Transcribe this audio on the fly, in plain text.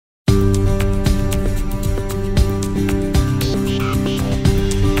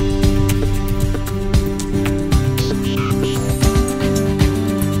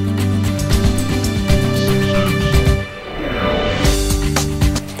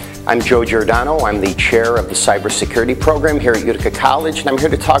I'm Joe Giordano. I'm the chair of the Cybersecurity program here at Utica College, and I'm here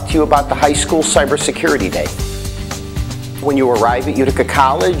to talk to you about the high school Cybersecurity Day. When you arrive at Utica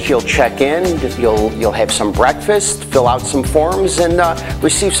College, you'll check in, you'll have some breakfast, fill out some forms, and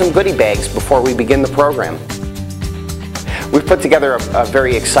receive some goodie bags before we begin the program. We've put together a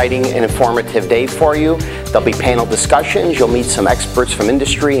very exciting and informative day for you. There'll be panel discussions, you'll meet some experts from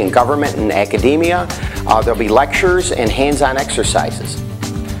industry and government and academia. There'll be lectures and hands-on exercises.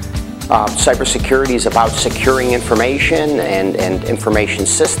 Cybersecurity is about securing information and information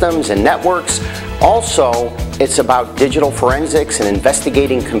systems and networks. Also, it's about digital forensics and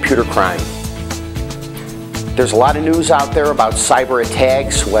investigating computer crime. There's a lot of news out there about cyber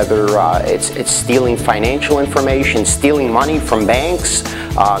attacks, whether it's stealing financial information, stealing money from banks,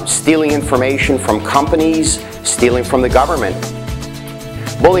 stealing information from companies, stealing from the government.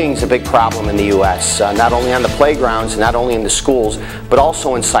 Bullying is a big problem in the U.S., not only on the playgrounds, not only in the schools, but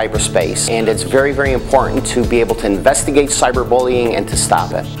also in cyberspace. And it's very, very important to be able to investigate cyberbullying and to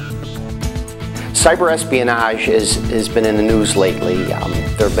stop it. Cyber espionage has been in the news lately.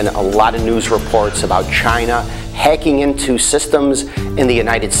 There have been a lot of news reports about China hacking into systems in the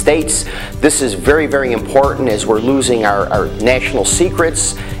United States. This is very, very important as we're losing our national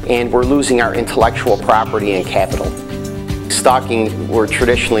secrets and we're losing our intellectual property and capital. Stalking, we're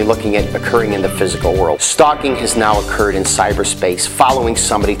traditionally looking at occurring in the physical world. Stalking has now occurred in cyberspace, following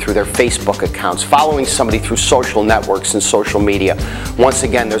somebody through their Facebook accounts, following somebody through social networks and social media. Once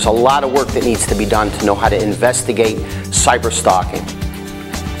again, there's a lot of work that needs to be done to know how to investigate cyber stalking.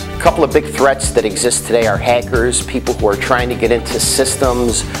 A couple of big threats that exist today are hackers, people who are trying to get into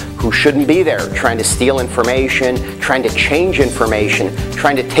systems who shouldn't be there, trying to steal information, trying to change information,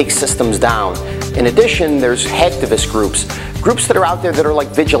 trying to take systems down. In addition, there's hacktivist groups that are out there that are like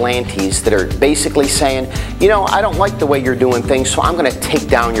vigilantes, that are basically saying, you know, I don't like the way you're doing things, so I'm going to take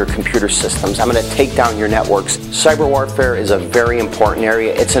down your computer systems, I'm going to take down your networks. Cyber warfare is a very important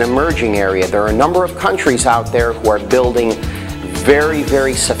area. It's an emerging area. There are a number of countries out there who are building very,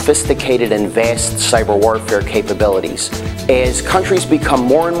 very sophisticated and vast cyber warfare capabilities. As countries become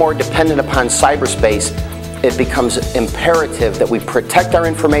more and more dependent upon cyberspace, it becomes imperative that we protect our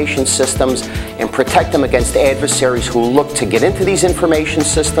information systems and protect them against adversaries who look to get into these information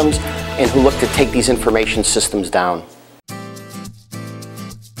systems and who look to take these information systems down.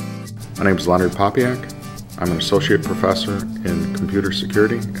 My name is Leonard Popiak. I'm an associate professor in computer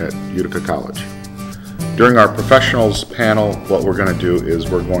security at Utica College. During our professionals panel, what we're going to do is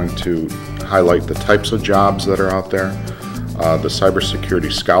we're going to highlight the types of jobs that are out there, the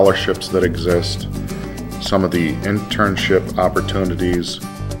cybersecurity scholarships that exist, some of the internship opportunities,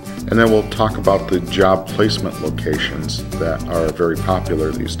 and then we'll talk about the job placement locations that are very popular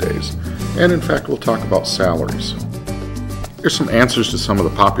these days. And in fact, we'll talk about salaries. Here's some answers to some of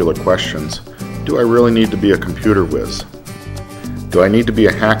the popular questions. Do I really need to be a computer whiz? Do I need to be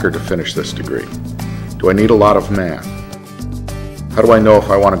a hacker to finish this degree? Do I need a lot of math? How do I know if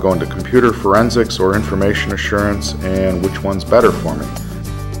I want to go into computer forensics or information assurance, and which one's better for me?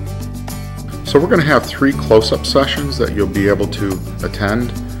 So we're going to have 3 close-up sessions that you'll be able to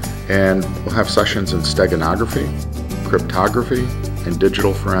attend, and we'll have sessions in steganography, cryptography, and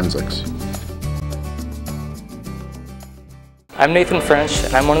digital forensics. I'm Nathan French,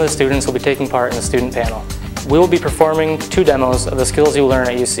 and I'm one of the students who will be taking part in the student panel. We will be performing 2 demos of the skills you will learn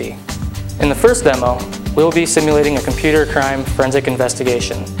at UC. In the first demo, we will be simulating a computer crime forensic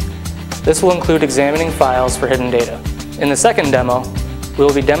investigation. This will include examining files for hidden data. In the second demo, we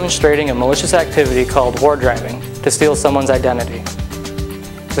will be demonstrating a malicious activity called war driving to steal someone's identity.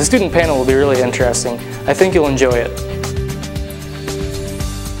 The student panel will be really interesting. I think you'll enjoy it.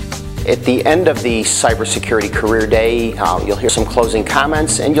 At the end of the Cybersecurity Career Day, you'll hear some closing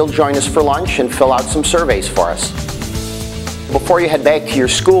comments and you'll join us for lunch and fill out some surveys for us. Before you head back to your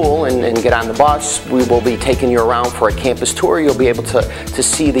school and get on the bus, we will be taking you around for a campus tour. You'll be able to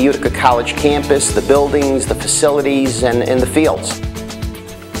see the Utica College campus, the buildings, the facilities, and the fields.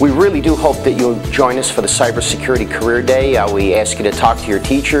 We really do hope that you'll join us for the Cybersecurity Career Day. We ask you to talk to your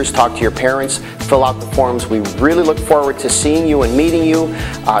teachers, talk to your parents, fill out the forms. We really look forward to seeing you and meeting you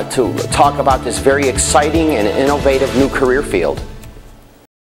to talk about this very exciting and innovative new career field.